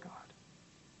before God.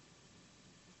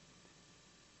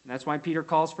 And that's why Peter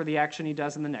calls for the action he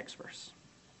does in the next verse.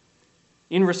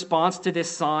 In response to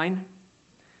this sign,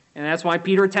 and that's why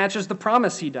Peter attaches the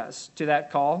promise he does to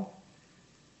that call.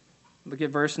 Look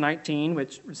at verse 19,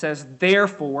 which says,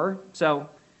 therefore, so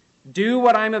do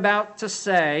what I'm about to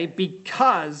say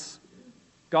because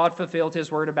God fulfilled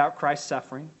His word about Christ's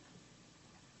suffering.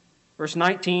 Verse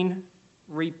 19,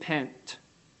 repent,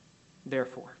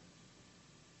 therefore.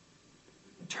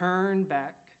 Turn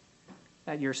back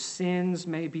that your sins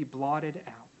may be blotted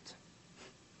out.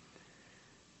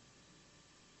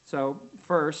 So,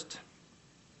 first,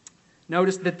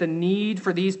 Notice that the need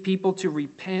for these people to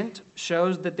repent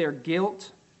shows that their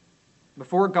guilt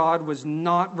before God was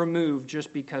not removed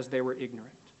just because they were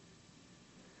ignorant,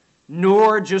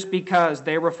 nor just because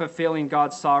they were fulfilling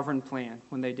God's sovereign plan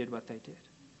when they did what they did.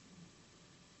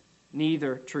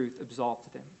 Neither truth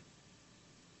absolved them.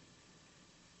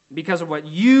 Because of what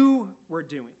you were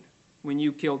doing when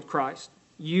you killed Christ,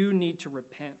 you need to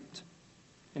repent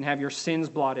and have your sins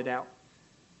blotted out.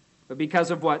 But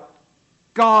because of what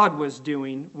God was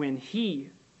doing when He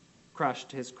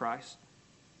crushed His Christ,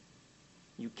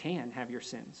 you can have your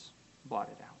sins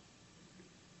blotted out.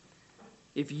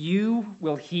 If you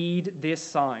will heed this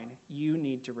sign, you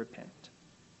need to repent.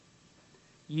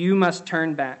 You must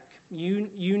turn back. You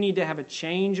need to have a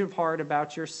change of heart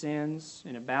about your sins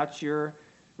and about your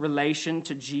relation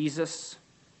to Jesus.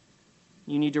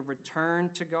 You need to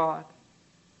return to God.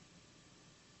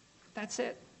 That's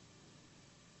it.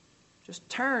 Just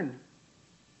turn.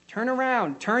 Turn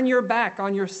around. Turn your back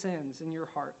on your sins in your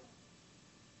heart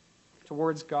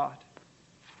towards God.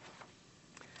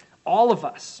 All of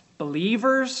us,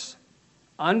 believers,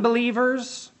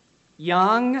 unbelievers,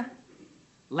 young,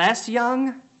 less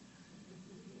young,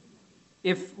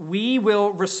 if we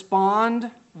will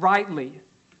respond rightly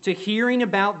to hearing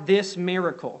about this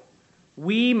miracle,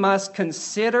 we must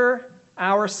consider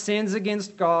our sins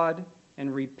against God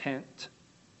and repent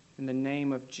in the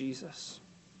name of Jesus.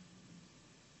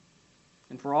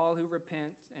 And for all who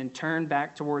repent and turn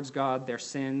back towards God, their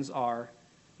sins are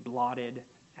blotted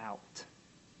out.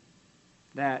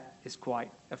 That is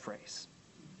quite a phrase.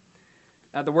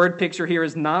 The word picture here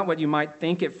is not what you might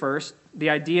think at first. The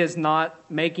idea is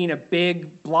not making a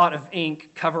big blot of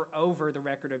ink cover over the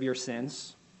record of your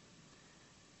sins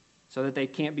so that they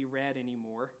can't be read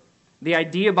anymore. The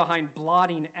idea behind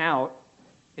blotting out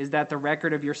is that the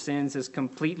record of your sins is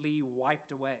completely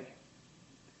wiped away.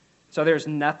 So there's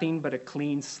nothing but a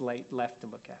clean slate left to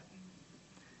look at.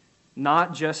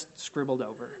 Not just scribbled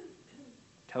over.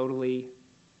 Totally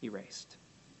erased.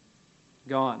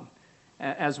 Gone.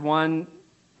 As one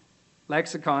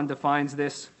lexicon defines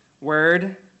this word,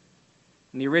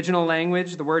 in the original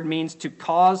language, the word means to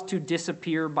cause to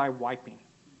disappear by wiping.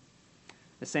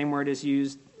 The same word is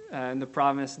used in the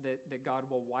promise that God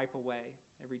will wipe away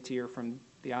every tear from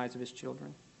the eyes of His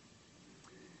children.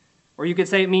 Or you could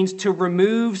say it means to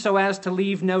remove so as to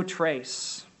leave no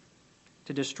trace,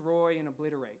 to destroy and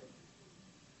obliterate.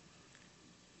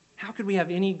 How could we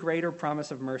have any greater promise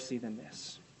of mercy than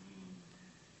this?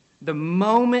 The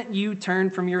moment you turn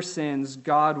from your sins,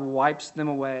 God wipes them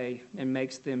away and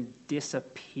makes them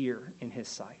disappear in His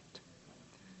sight,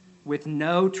 with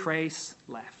no trace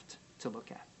left to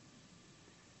look at.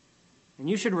 And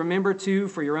you should remember, too,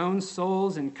 for your own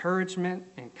soul's encouragement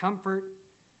and comfort,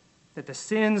 that the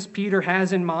sins Peter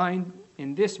has in mind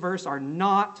in this verse are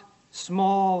not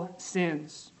small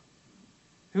sins.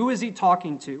 Who is he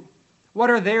talking to? What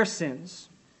are their sins?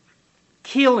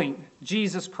 Killing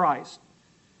Jesus Christ,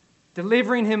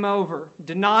 delivering Him over,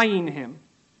 denying Him.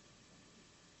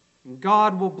 And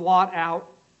God will blot out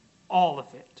all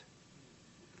of it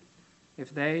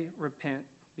if they repent,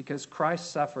 because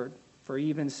Christ suffered for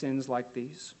even sins like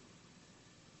these.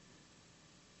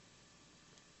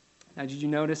 Now, did you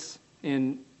notice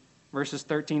in verses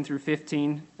 13 through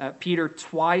 15, Peter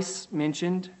twice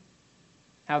mentioned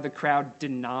how the crowd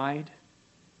denied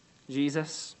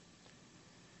Jesus?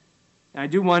 And I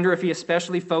do wonder if he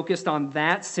especially focused on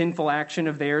that sinful action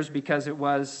of theirs because it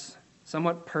was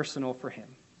somewhat personal for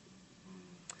him.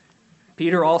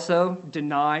 Peter also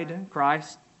denied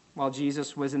Christ while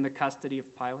Jesus was in the custody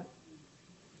of Pilate.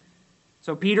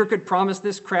 So Peter could promise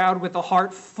this crowd with a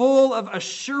heart full of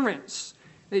assurance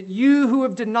that you who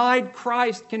have denied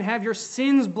Christ can have your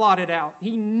sins blotted out.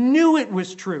 He knew it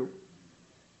was true.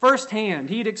 Firsthand,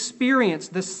 he had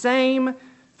experienced the same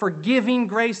forgiving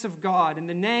grace of God in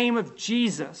the name of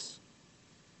Jesus.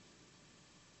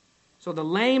 So the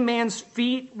lame man's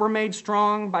feet were made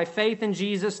strong by faith in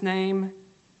Jesus' name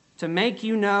to make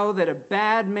you know that a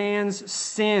bad man's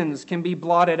sins can be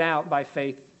blotted out by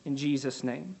faith in Jesus'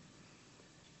 name.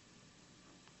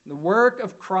 The work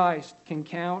of Christ can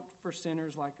count for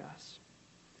sinners like us.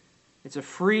 It's a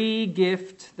free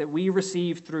gift that we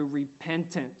receive through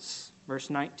repentance,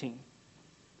 verse 19,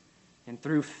 and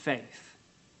through faith,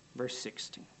 verse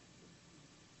 16.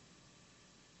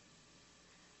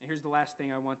 And here's the last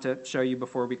thing I want to show you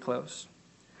before we close.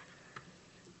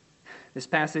 This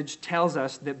passage tells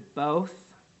us that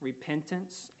both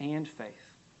repentance and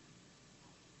faith,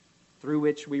 through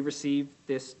which we receive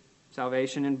this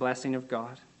salvation and blessing of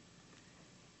God,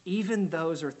 even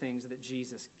those are things that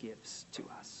Jesus gives to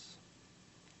us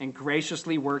and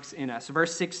graciously works in us.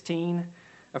 Verse 16,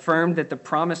 affirmed that the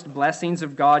promised blessings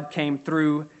of God came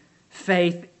through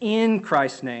faith in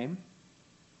Christ's name.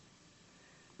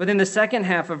 But then the second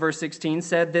half of verse 16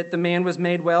 said that the man was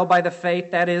made well by the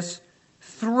faith that is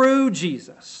through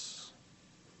Jesus.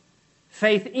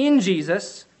 Faith in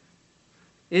Jesus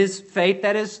is faith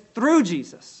that is through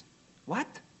Jesus. What?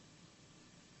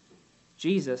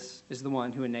 Jesus is the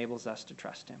one who enables us to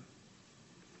trust him.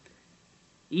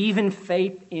 Even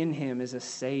faith in him is a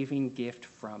saving gift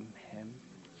from him.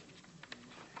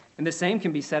 And the same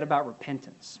can be said about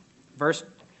repentance. Verse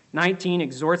 19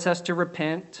 exhorts us to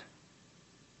repent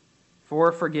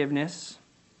for forgiveness.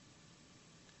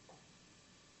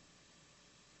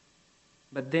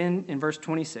 But then in verse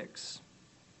 26,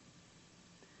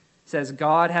 it says,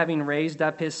 God, having raised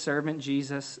up his servant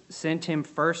Jesus, sent him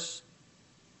first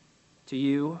to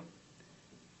you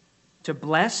to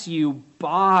bless you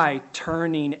by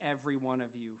turning every one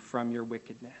of you from your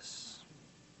wickedness.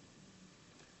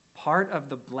 Part of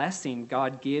the blessing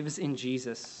God gives in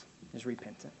Jesus is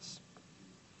repentance.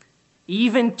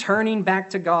 Even turning back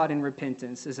to God in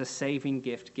repentance is a saving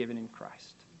gift given in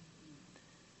Christ.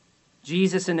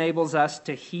 Jesus enables us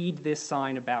to heed this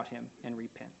sign about him and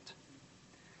repent.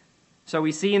 So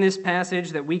we see in this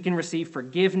passage that we can receive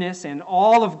forgiveness and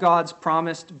all of God's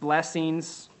promised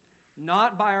blessings,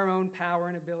 not by our own power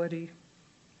and ability,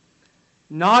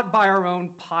 not by our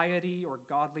own piety or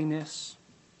godliness,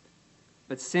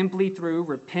 but simply through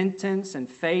repentance and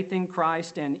faith in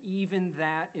Christ, and even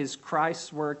that is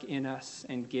Christ's work in us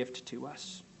and gift to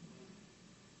us.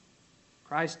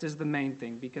 Christ is the main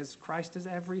thing because Christ is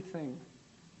everything.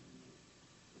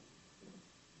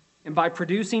 And by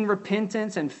producing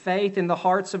repentance and faith in the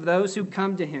hearts of those who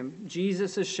come to him,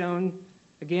 Jesus is shown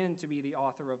again to be the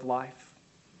author of life,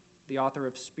 the author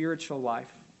of spiritual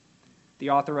life, the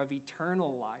author of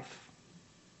eternal life,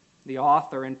 the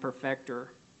author and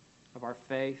perfecter of our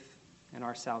faith and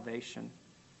our salvation.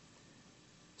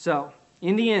 So,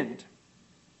 in the end,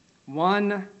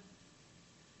 one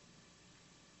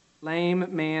lame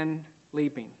man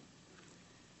leaping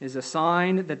is a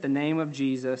sign that the name of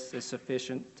Jesus is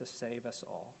sufficient to save us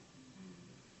all.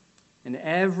 And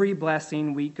every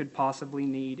blessing we could possibly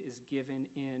need is given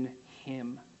in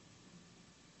him.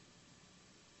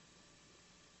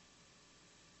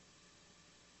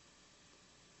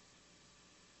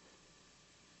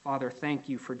 Father, thank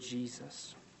you for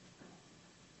Jesus.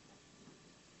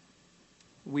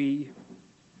 We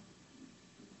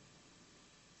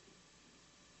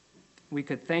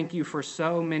could thank you for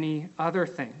so many other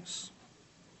things.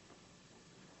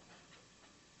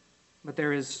 But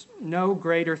there is no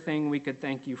greater thing we could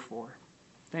thank you for.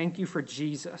 Thank you for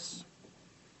Jesus.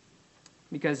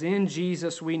 Because in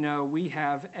Jesus we know we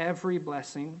have every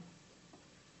blessing.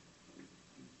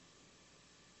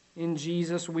 In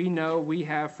Jesus we know we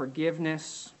have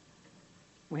forgiveness.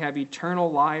 We have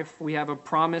eternal life. We have a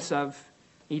promise of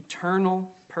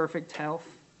eternal perfect health.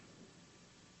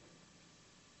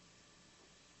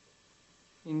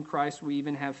 In Christ, we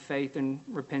even have faith and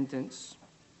repentance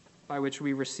by which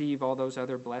we receive all those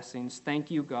other blessings.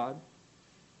 Thank you, God.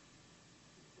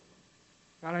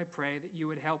 God, I pray that you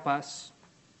would help us.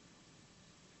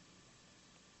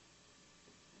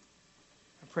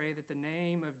 I pray that the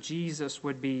name of Jesus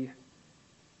would be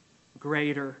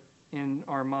greater in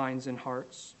our minds and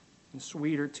hearts and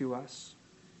sweeter to us.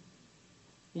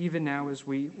 Even now as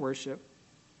we worship,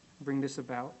 bring this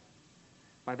about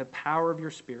by the power of your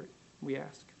Spirit. We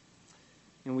ask.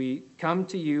 And we come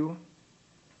to you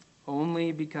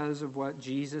only because of what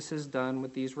Jesus has done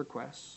with these requests.